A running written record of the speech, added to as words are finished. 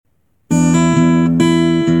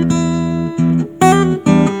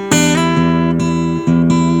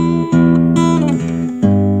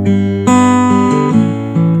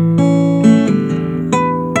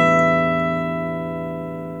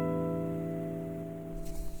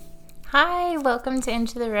Hi, welcome to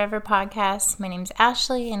Into the River podcast. My name's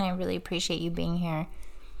Ashley, and I really appreciate you being here.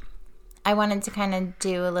 I wanted to kind of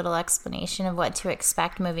do a little explanation of what to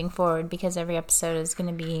expect moving forward because every episode is going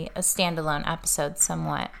to be a standalone episode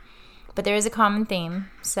somewhat. But there is a common theme,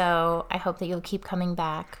 so I hope that you'll keep coming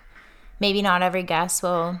back. Maybe not every guest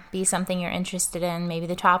will be something you're interested in. Maybe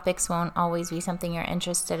the topics won't always be something you're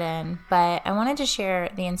interested in. But I wanted to share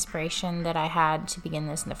the inspiration that I had to begin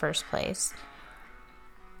this in the first place.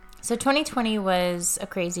 So 2020 was a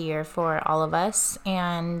crazy year for all of us,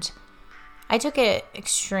 and I took it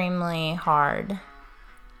extremely hard.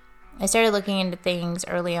 I started looking into things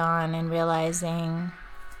early on and realizing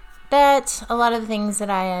that a lot of the things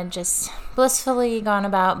that I had just blissfully gone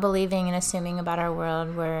about believing and assuming about our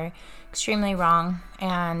world were extremely wrong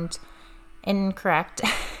and incorrect.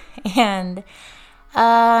 And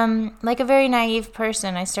like a very naive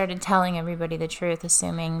person, I started telling everybody the truth,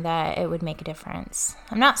 assuming that it would make a difference.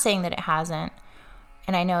 I'm not saying that it hasn't,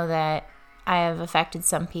 and I know that I have affected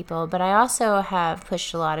some people, but I also have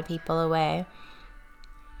pushed a lot of people away.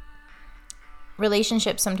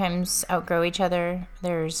 Relationships sometimes outgrow each other.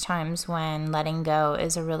 There's times when letting go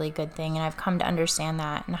is a really good thing, and I've come to understand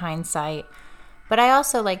that in hindsight. But I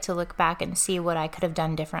also like to look back and see what I could have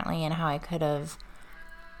done differently and how I could have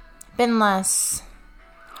been less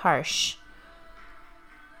harsh.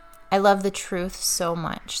 I love the truth so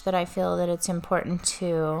much that I feel that it's important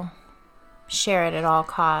to share it at all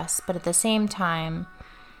costs, but at the same time,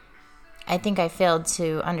 I think I failed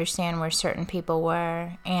to understand where certain people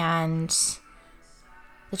were, and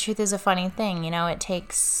the truth is a funny thing, it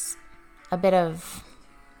takes a bit of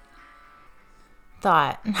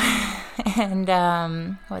thought,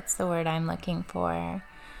 and what's the word I'm looking for?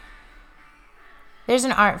 There's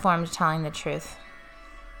an art form to telling the truth.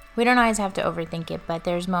 We don't always have to overthink it, but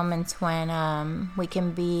there's moments when we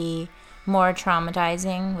can be more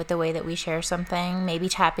traumatizing with the way that we share something, maybe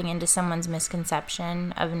tapping into someone's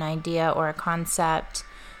misconception of an idea or a concept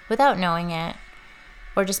without knowing it,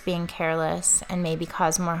 or just being careless and maybe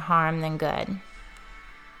cause more harm than good.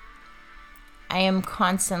 I am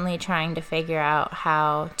constantly trying to figure out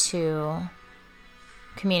how to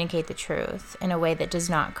communicate the truth in a way that does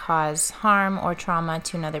not cause harm or trauma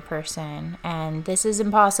to another person. And this is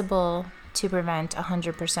impossible to prevent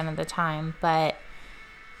 100% of the time, but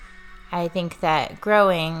I think that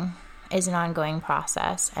growing is an ongoing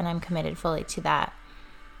process, and I'm committed fully to that.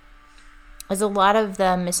 As a lot of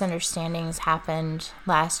the misunderstandings happened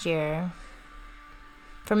last year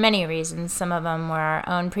for many reasons. Some of them were our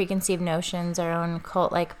own preconceived notions, our own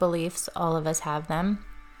cult-like beliefs. All of us have them.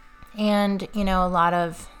 And, a lot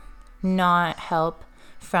of not help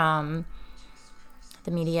from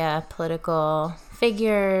the media, political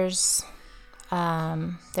figures.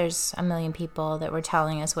 There's a million people that were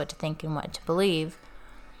telling us what to think and what to believe.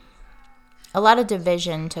 A lot of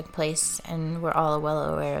division took place, and we're all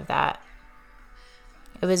well aware of that.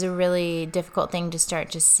 It was a really difficult thing to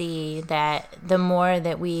start to see that the more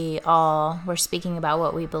that we all were speaking about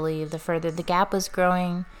what we believe, the further the gap was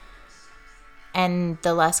growing, and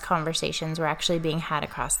the less conversations were actually being had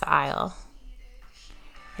across the aisle.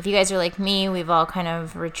 If you guys are like me, we've all kind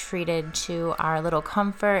of retreated to our little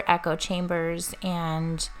comfort echo chambers,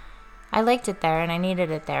 and I liked it there, and I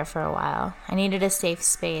needed it there for a while. I needed a safe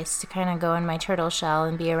space to kind of go in my turtle shell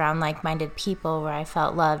and be around like-minded people where I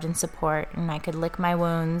felt loved and support, and I could lick my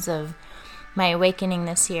wounds of my awakening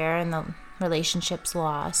this year and the relationships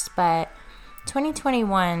lost. But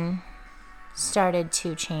 2021 started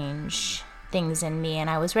to change things in me, and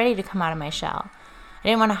I was ready to come out of my shell. I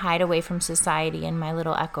didn't want to hide away from society in my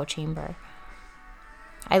little echo chamber.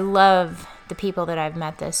 I love the people that I've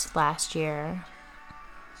met this last year.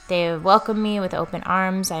 They have welcomed me with open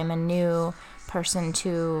arms. I'm a new person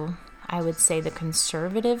to, I would say, the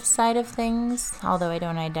conservative side of things, although I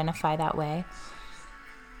don't identify that way.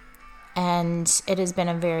 And it has been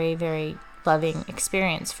a very, very loving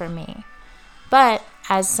experience for me. But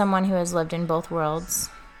as someone who has lived in both worlds,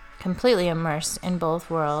 completely immersed in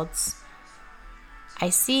both worlds,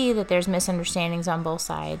 I see that there's misunderstandings on both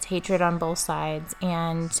sides, hatred on both sides,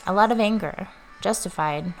 and a lot of anger,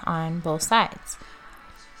 justified on both sides.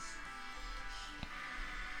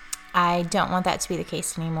 I don't want that to be the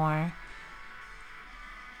case anymore.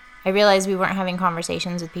 I realized we weren't having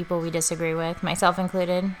conversations with people we disagree with, myself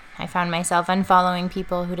included. I found myself unfollowing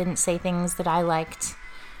people who didn't say things that I liked.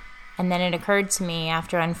 And then it occurred to me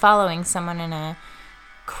after unfollowing someone in a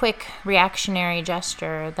quick reactionary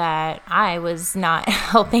gesture that I was not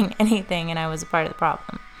helping anything and I was a part of the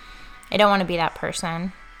problem. I don't want to be that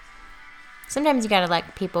person. Sometimes you gotta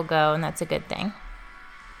let people go, and that's a good thing.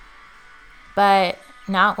 But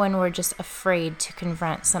not when we're just afraid to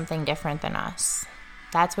confront something different than us.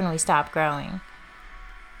 That's when we stop growing.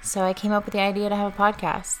 So I came up with the idea to have a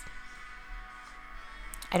podcast.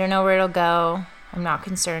 I don't know where it'll go. I'm not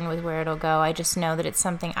concerned with where it'll go. I just know that it's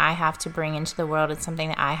something I have to bring into the world. It's something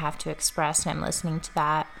that I have to express, and I'm listening to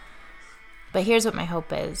that. But here's what my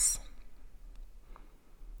hope is.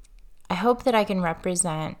 I hope that I can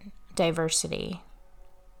represent diversity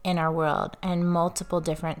in our world and multiple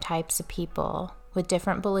different types of people with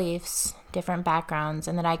different beliefs, different backgrounds,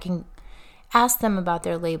 and that I can ask them about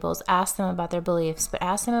their labels, ask them about their beliefs, but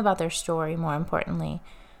ask them about their story more importantly.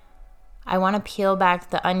 I want to peel back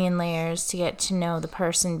the onion layers to get to know the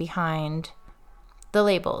person behind the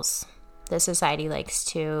labels that society likes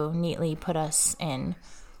to neatly put us in.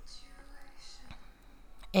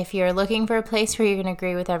 If you're looking for a place where you're going to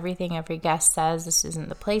agree with everything every guest says, this isn't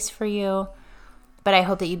the place for you. But I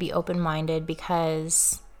hope that you be open-minded,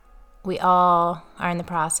 because we all are in the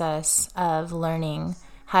process of learning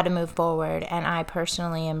how to move forward. And I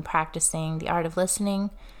personally am practicing the art of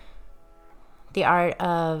listening, the art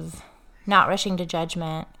of not rushing to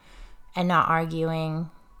judgment, and not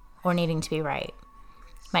arguing or needing to be right.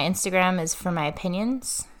 My Instagram is for my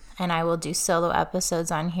opinions, and I will do solo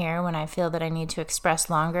episodes on here when I feel that I need to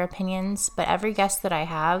express longer opinions. But every guest that I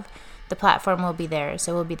have, the platform will be theirs.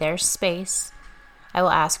 It will be their space. I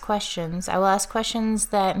will ask questions. I will ask questions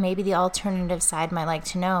that maybe the alternative side might like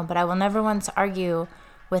to know, but I will never once argue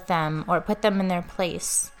with them or put them in their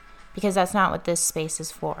place, because that's not what this space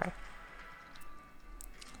is for.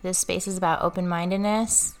 This space is about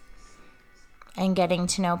open-mindedness and getting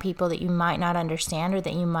to know people that you might not understand or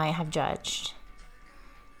that you might have judged.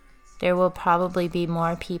 There will probably be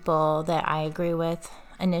more people that I agree with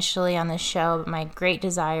initially on this show, but my great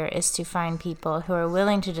desire is to find people who are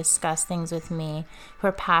willing to discuss things with me, who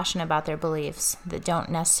are passionate about their beliefs that don't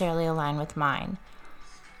necessarily align with mine.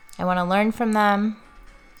 I want to learn from them.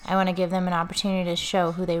 I want to give them an opportunity to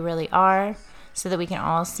show who they really are so that we can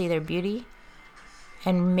all see their beauty.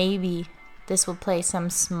 And maybe this will play some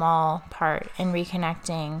small part in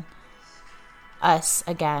reconnecting us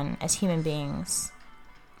again as human beings,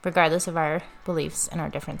 regardless of our beliefs and our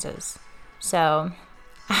differences. So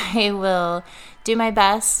I will do my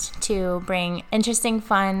best to bring interesting,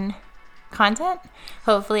 fun content,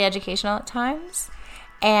 hopefully educational at times.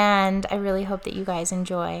 And I really hope that you guys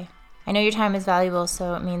enjoy. I know your time is valuable,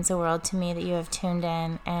 so it means the world to me that you have tuned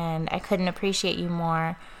in, and I couldn't appreciate you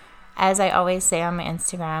more. As I always say on my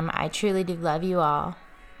Instagram, I truly do love you all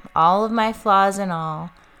of my flaws and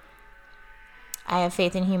all. I have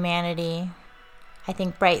faith in humanity. I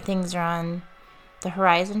think bright things are on the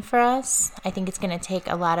horizon for us. I think it's going to take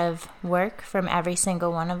a lot of work from every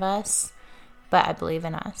single one of us, but I believe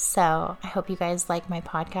in us. So I hope you guys like my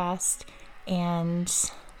podcast and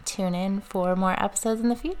tune in for more episodes in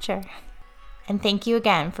the future. And thank you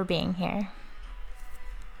again for being here.